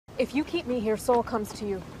If you keep me here, Soul comes to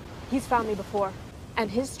you. He's found me before,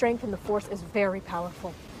 and his strength in the Force is very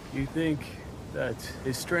powerful. You think that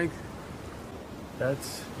his strength?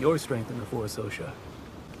 That's your strength in the Force, Osha.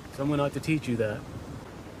 Someone ought to teach you that.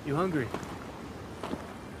 You hungry?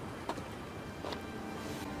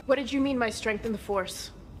 What did you mean by strength in the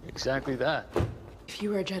Force? Exactly that. If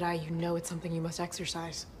you were a Jedi, you know it's something you must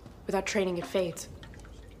exercise. Without training, it fades.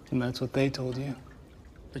 And that's what they told you.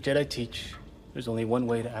 The Jedi teach there's only one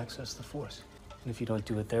way to access the Force. And if you don't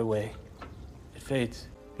do it their way, it fades.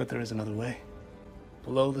 But there is another way.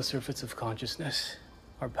 Below the surface of consciousness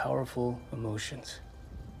are powerful emotions.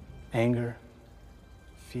 Anger,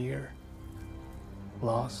 fear,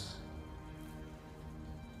 loss,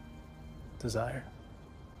 desire.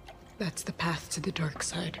 That's the path to the dark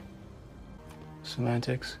side.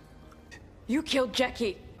 Semantics. You killed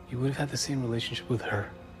Jackie! You would have had the same relationship with her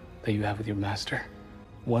that you have with your master.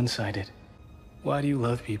 One-sided. Why do you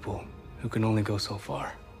love people who can only go so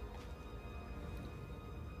far?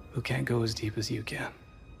 Who can't go as deep as you can?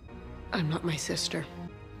 I'm not my sister.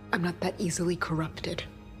 I'm not that easily corrupted.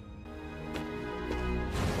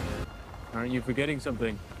 Aren't you forgetting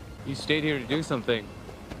something? You stayed here to do something.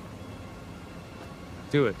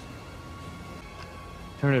 Do it.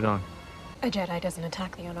 Turn it on. A Jedi doesn't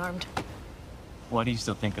attack the unarmed. Why do you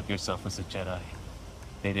still think of yourself as a Jedi?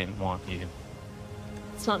 They didn't want you.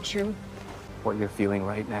 It's not true. What you're feeling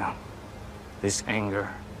right now, this anger,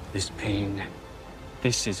 this pain,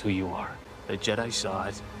 this is who you are. The Jedi saw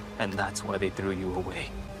it, and that's why they threw you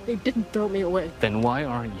away. They didn't throw me away. Then why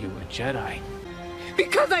aren't you a Jedi?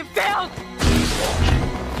 Because I failed!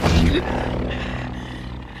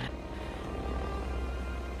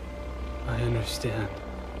 I understand.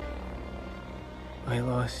 I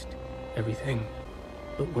lost everything.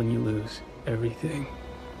 But when you lose everything,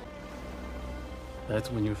 that's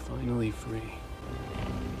when you're finally free.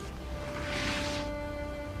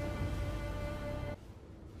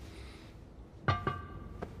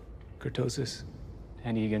 Kurtosis.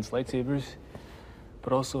 Handy against lightsabers,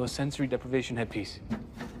 but also a sensory deprivation headpiece.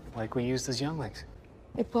 Like we used as younglings.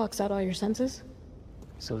 It blocks out all your senses?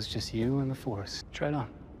 So it's just you and the Force. Try it on.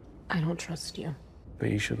 I don't trust you.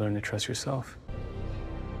 But you should learn to trust yourself.